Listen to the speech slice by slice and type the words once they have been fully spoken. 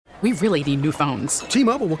We really need new phones.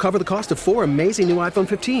 T-Mobile will cover the cost of 4 amazing new iPhone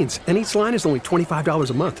 15s, and each line is only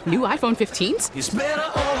 $25 a month. New iPhone 15s? It's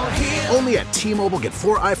better over here. Only at T-Mobile, get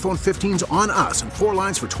 4 iPhone 15s on us and 4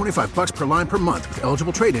 lines for $25 per line per month with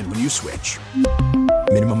eligible trade-in when you switch.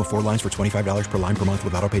 Minimum of 4 lines for $25 per line per month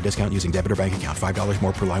with autopay discount using debit or bank account. $5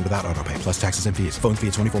 more per line without autopay, plus taxes and fees. Phone fee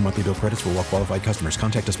at 24 monthly bill credits for well-qualified customers.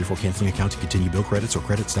 Contact us before canceling account to continue bill credits or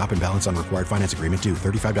credit stop and balance on required finance agreement due.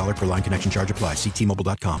 $35 per line connection charge applies. See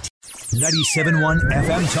T-Mobile.com. 97.1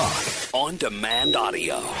 FM Talk. On demand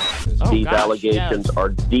audio. These allegations are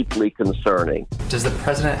deeply concerning. Does the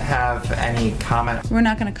president have any comment? We're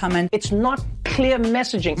not going to comment. It's not clear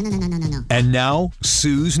messaging. No. And now,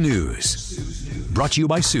 Sue's News. Brought to you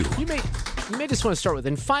by Sue. You may just want to start with,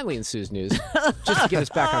 and finally in Sue's News, just to get us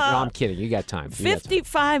back on. No, I'm kidding. You got time.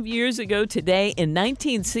 55 years ago today, in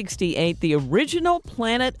 1968, the original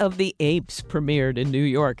Planet of the Apes premiered in New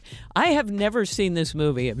York. I have never seen this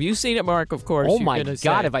movie. Have you seen it, Mark? Of course. Oh, my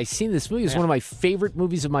God, have I seen this movie? It's one of my favorite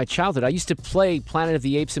movies of my childhood. I used to play Planet of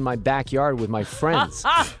the Apes in my backyard with my friends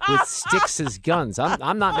with sticks as guns.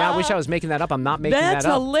 I'm not, I wish I was making that up. I'm not making that up.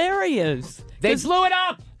 That's hilarious. They blew it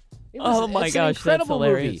up. Oh my gosh, that's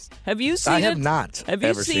hilarious! Movie. Have you seen it? I have not. Have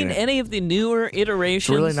you seen any of the newer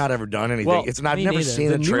iterations? It's really not ever done anything. Well, I've never seen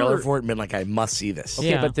the trailer for it and been like, I must see this.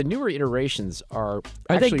 Okay, but the newer iterations are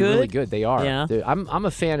they actually good? really good. They are. Yeah. I'm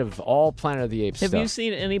a fan of all Planet of the Apes Have stuff. you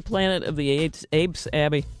seen any Planet of the Apes,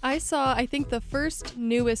 Abby? I saw, I think, the first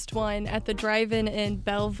newest one at the drive-in in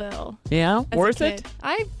Belleville. Yeah, worth it?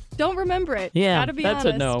 I don't remember it. Yeah, Gotta be that's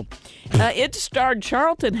honest. a no. It starred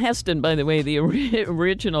Charlton Heston, by the way, the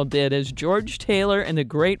original did, as George Taylor, and the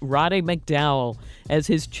great Roddy McDowall as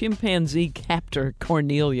his chimpanzee captor,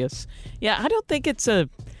 Cornelius. Yeah, I don't think it's a...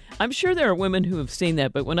 I'm sure there are women who have seen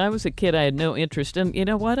that, but when I was a kid, I had no interest. And you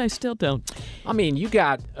know what? I still don't. I mean, you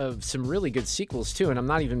got some really good sequels, too, and I'm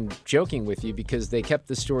not even joking with you because they kept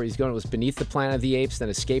the stories going. It was Beneath the Planet of the Apes, then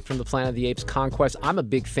Escape from the Planet of the Apes, Conquest. I'm a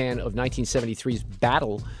big fan of 1973's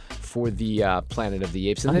Battle for the Planet of the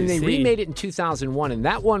Apes. And then they remade it in 2001, and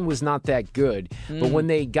that one was not that good. But when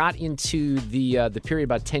they got into the period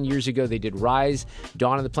about 10 years ago, they did Rise,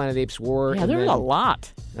 Dawn of the Planet of the Apes, War. Yeah, there's a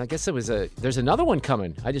lot. I guess there's another one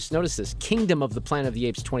coming. I just noticed this. Kingdom of the Planet of the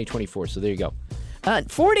Apes 2024. So there you go.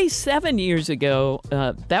 47 years ago,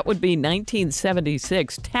 that would be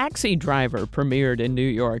 1976, Taxi Driver premiered in New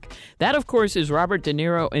York. That, of course, is Robert De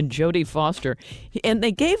Niro and Jodie Foster. And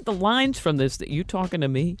they gave the lines from this, that you talking to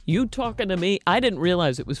me? You talking to me? I didn't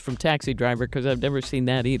realize it was from Taxi Driver because I've never seen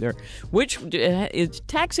that either. Is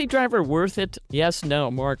Taxi Driver worth it? Yes,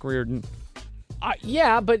 no, Mark Reardon.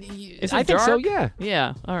 Yeah, but I think so, yeah.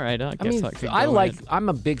 Yeah, all right. I guess I'm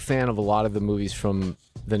a big fan of a lot of the movies from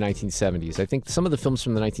the 1970s. I think some of the films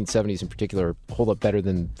from the 1970s in particular hold up better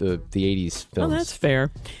than the 80s films. Oh, that's fair.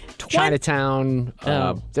 Chinatown.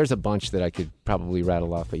 There's a bunch that I could probably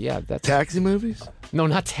rattle off, but yeah, that's... Taxi movies? No,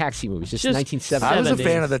 not taxi movies, just 1970s. I was a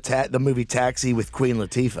fan of the movie Taxi with Queen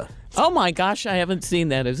Latifah. Oh my gosh, I haven't seen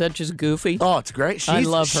that. Is that just goofy? Oh, it's great. I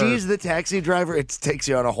love her. She's the taxi driver. It takes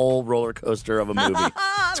you on a whole roller coaster of a movie.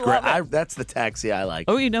 It's great. That's the Taxi I like.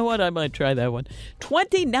 Oh, you know what? I might try that one.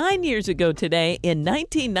 29 years ago today, in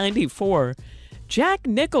 1994, Jack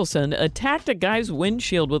Nicholson attacked a guy's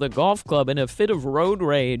windshield with a golf club in a fit of road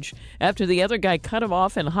rage after the other guy cut him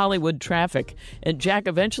off in Hollywood traffic. And Jack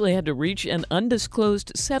eventually had to reach an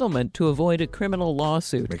undisclosed settlement to avoid a criminal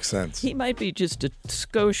lawsuit. Makes sense. He might be just a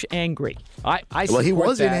skosh angry. He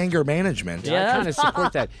was in anger management. Yeah. I kind of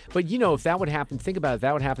support that. But, if that would happen, think about it. If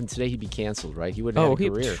that would happen today, he'd be canceled, right? He wouldn't have a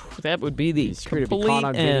career. That would be the complete be caught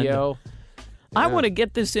on video. I want to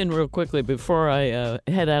get this in real quickly before I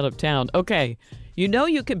head out of town. Okay.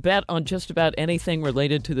 You can bet on just about anything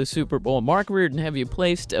related to the Super Bowl. Mark Reardon, have you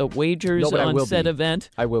placed wagers on said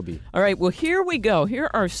event? I will be. All right, well, here we go. Here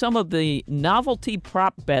are some of the novelty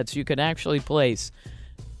prop bets you could actually place.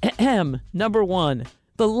 Number 1,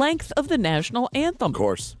 the length of the national anthem. Of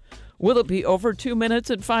course. Will it be over 2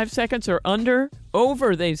 minutes and 5 seconds or under?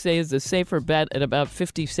 Over, they say, is the safer bet at about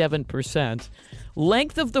 57%.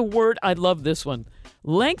 Length of the word, I love this one.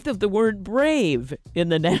 Length of the word brave in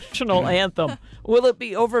the national anthem. Will it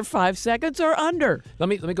be over 5 seconds or under? Let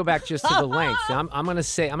me go back just to the length. I'm going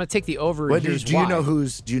to take the over. Wait, do you know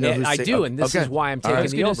who's? I do, and this is why I'm taking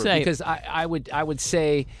the over because I would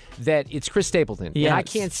say that it's Chris Stapleton, and I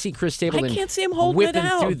can't see Chris Stapleton. I can't see him holding it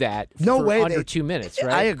out through that. No for way, under 2 minutes.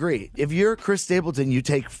 Right? I agree. If you're Chris Stapleton, you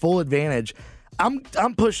take full advantage. I'm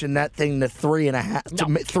pushing that thing to 3.5 to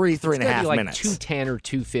 3.5 minutes. 2:10 or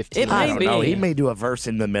 2:15. I don't know. He may do a verse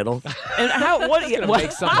in the middle. And how? What? He's gonna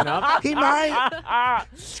make something up. He might.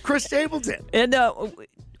 It's Chris Stapleton. And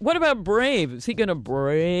what about Brave? Is he going to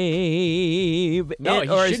brave No, it,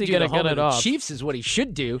 or is should he do going to the cut Home it of the off? Chiefs is what he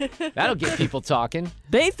should do. That'll get people talking.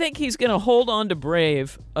 They think he's going to hold on to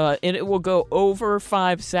Brave, and it will go over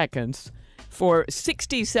 5 seconds for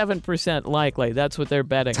 67% likely. That's what they're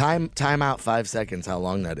betting. Time out 5 seconds, how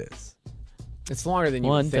long that is. It's longer than you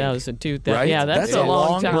would think. 1,000, 2,000. Right? Yeah, that's a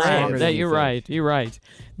long time. longer than you You're think. right. You're right.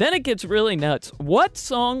 Then it gets really nuts. What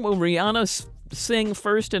song will Rihanna sing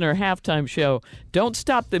first in her halftime show? Don't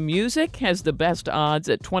Stop the Music has the best odds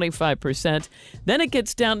at 25%. Then it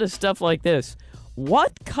gets down to stuff like this.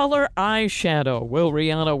 What color eyeshadow will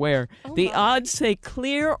Rihanna wear? The odds say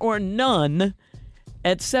clear or none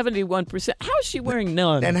at 71%. How is she wearing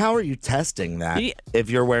none? And how are you testing that if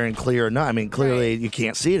you're wearing clear or not? I mean, clearly you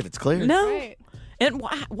can't see it if it's clear. No. Right. And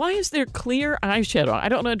why is there clear eyeshadow? I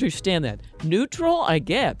don't understand that. Neutral, I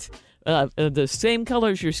get. The same color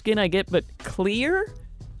as your skin, I get, but clear?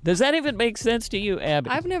 Does that even make sense to you,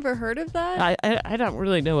 Abby? I've never heard of that. I don't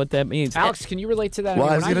really know what that means. Alex, can you relate to that? Well,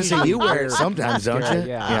 I mean, was going to say you wear it sometimes, don't you?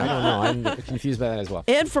 Yeah, I don't know. I'm confused by that as well.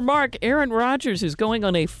 And for Mark, Aaron Rodgers is going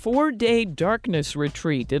on a 4-day darkness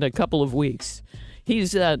retreat in a couple of weeks.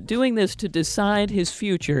 He's doing this to decide his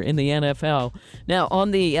future in the NFL. Now,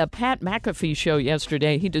 on the Pat McAfee show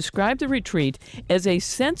yesterday, he described the retreat as a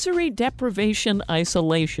sensory deprivation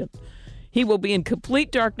isolation. He will be in complete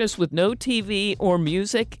darkness with no TV or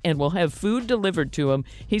music and will have food delivered to him.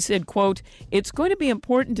 He said, quote, "It's going to be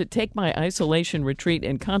important to take my isolation retreat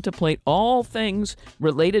and contemplate all things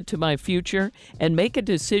related to my future and make a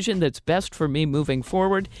decision that's best for me moving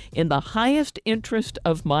forward in the highest interest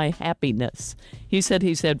of my happiness." He said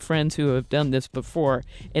he's had friends who have done this before,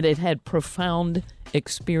 and it had profound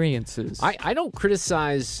experiences. I don't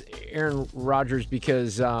criticize Aaron Rodgers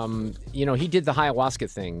because, he did the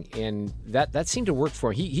ayahuasca thing, and that seemed to work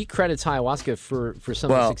for him. He credits ayahuasca for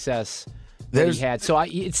some of the success that he had. So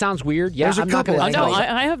it sounds weird. Yeah, There's a I'm not couple gonna. of No,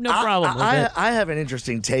 I have no problem with it. I have an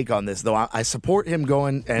interesting take on this, though. I support him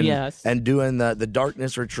going and doing the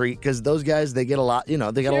darkness retreat because those guys, they get a lot, they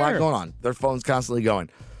got a lot going on. Their phone's constantly going.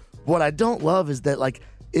 What I don't love is that, like,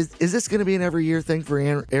 is this going to be an every year thing for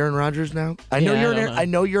Aaron Rodgers now? I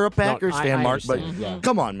know you're a Packers fan, Mark, but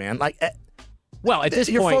come on, man. Like, well, at this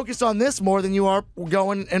you're point, focused on this more than you are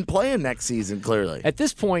going and playing next season. Clearly, at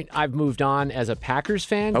this point, I've moved on as a Packers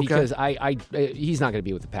fan because he's not going to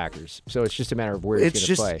be with the Packers, so it's just a matter of where he's going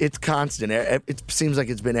to play. It's constant. It seems like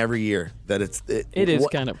it's been every year that it is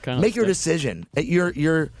kind of constant. Make your decision.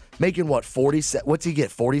 You're making what, 40? What's he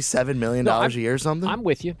get? $47 million a year or something? I'm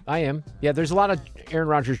with you. I am. Yeah, there's a lot of Aaron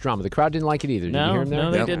Rodgers drama. The crowd didn't like it either. Did you hear him there?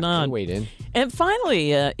 No, they did not. Wait in. And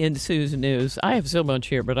finally, in Sue's news, I have so much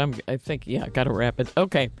here, but I think I got to wrap it.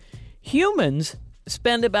 Okay. Humans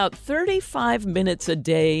spend about 35 minutes a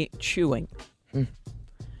day chewing.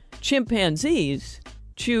 Chimpanzees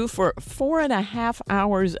chew for 4.5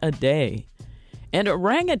 hours a day. And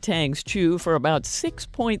orangutans chew for about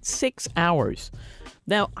 6.6 hours.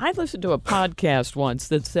 Now, I listened to a podcast once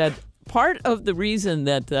that said part of the reason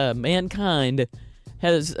that mankind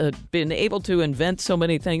has been able to invent so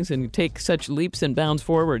many things and take such leaps and bounds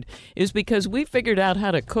forward is because we figured out how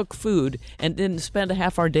to cook food and didn't spend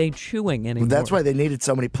half our day chewing anymore. That's why they needed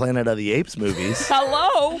so many Planet of the Apes movies.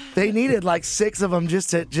 Hello? They needed like 6 of them just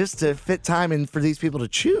to fit time in for these people to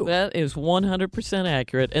chew. That is 100%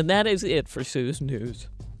 accurate, and that is it for Sue's News.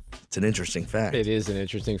 It's an interesting fact. It is an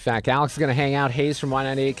interesting fact. Alex is going to hang out. Hayes from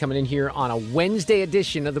Y98 coming in here on a Wednesday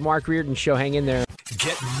edition of the Mark Reardon Show. Hang in there.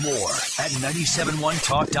 Get more at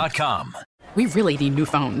 971talk.com. We really need new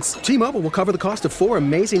phones. T-Mobile will cover the cost of 4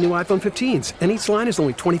 amazing new iPhone 15s, and each line is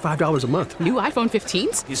only $25 a month. New iPhone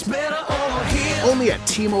 15s? It's better over here. Only at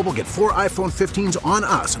T-Mobile, get 4 iPhone 15s on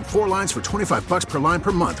us and 4 lines for $25 per line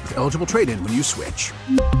per month with eligible trade-in when you switch.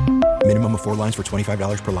 Minimum of 4 lines for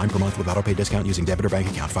 $25 per line per month with autopay discount using debit or bank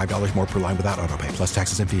account. $5 more per line without autopay, plus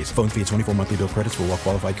taxes and fees. Phone fee at 24 monthly bill credits for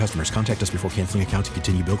well-qualified customers. Contact us before canceling account to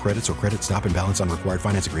continue bill credits or credit stop and balance on required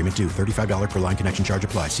finance agreement due. $35 per line connection charge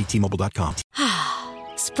applies. See T-Mobile.com.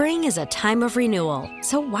 Spring is a time of renewal,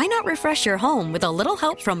 so why not refresh your home with a little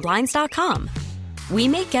help from Blinds.com? We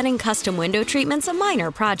make getting custom window treatments a minor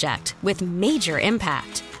project with major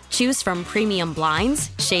impact. Choose from premium blinds,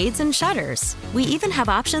 shades, and shutters. We even have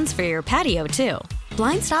options for your patio, too.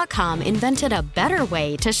 Blinds.com invented a better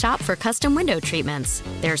way to shop for custom window treatments.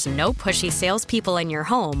 There's no pushy salespeople in your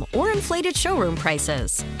home or inflated showroom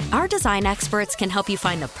prices. Our design experts can help you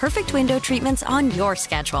find the perfect window treatments on your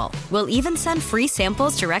schedule. We'll even send free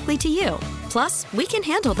samples directly to you. Plus, we can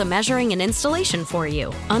handle the measuring and installation for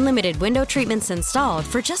you. Unlimited window treatments installed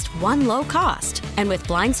for just one low cost. And with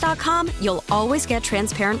Blinds.com, you'll always get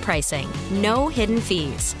transparent pricing. No hidden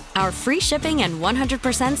fees. Our free shipping and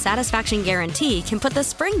 100% satisfaction guarantee can put the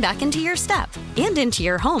spring back into your step and into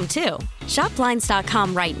your home, too. Shop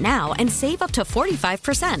Blinds.com right now and save up to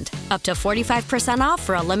 45%. Up to 45% off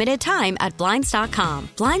for a limited time at Blinds.com.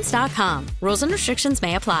 Blinds.com. Rules and restrictions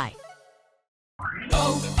may apply.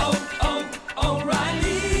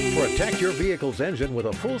 O'Reilly. Protect your vehicle's engine with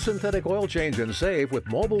a full synthetic oil change and save with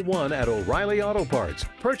Mobil 1 at O'Reilly Auto Parts.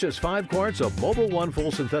 Purchase 5 quarts of Mobil 1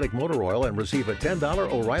 full synthetic motor oil and receive a $10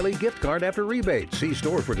 O'Reilly gift card after rebate. See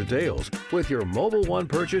store for details. With your Mobil 1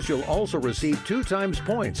 purchase, you'll also receive 2 times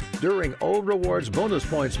points during O Rewards Bonus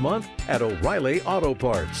Points Month at O'Reilly Auto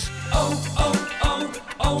Parts.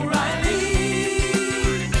 O'Reilly.